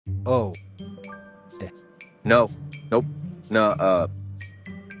Oh. No. Nope. No,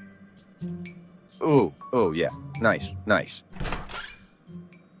 Ooh. Oh, yeah. Nice. Nice.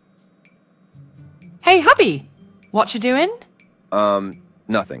 Hey, hubby! What you doing?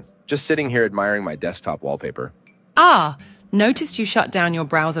 Nothing. Just sitting here admiring my desktop wallpaper. Ah, noticed you shut down your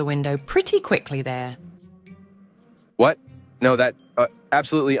browser window pretty quickly there. What? No, that,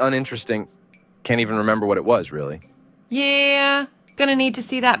 absolutely uninteresting. Can't even remember what it was, really. Yeah, gonna need to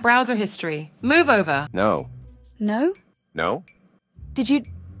see that browser history. Move over. No. No? No? Did you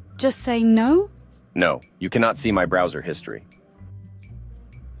just say no? No. You cannot see my browser history.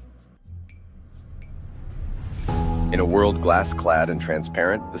 In a world glass-clad and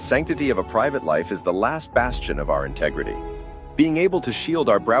transparent, the sanctity of a private life is the last bastion of our integrity. Being able to shield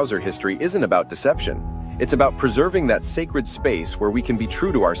our browser history isn't about deception. It's about preserving that sacred space where we can be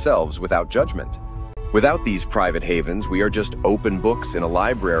true to ourselves without judgment. Without these private havens, we are just open books in a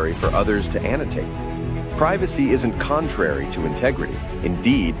library for others to annotate. Privacy isn't contrary to integrity.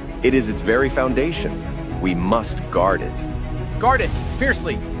 Indeed, it is its very foundation. We must guard it. Guard it,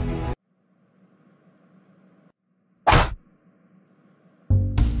 fiercely!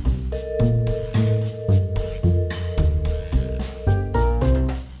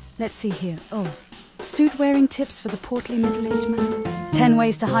 Let's see here. Oh, suit-wearing tips for the portly middle-aged man. 10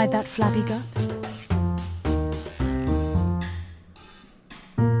 ways to hide that flabby gut.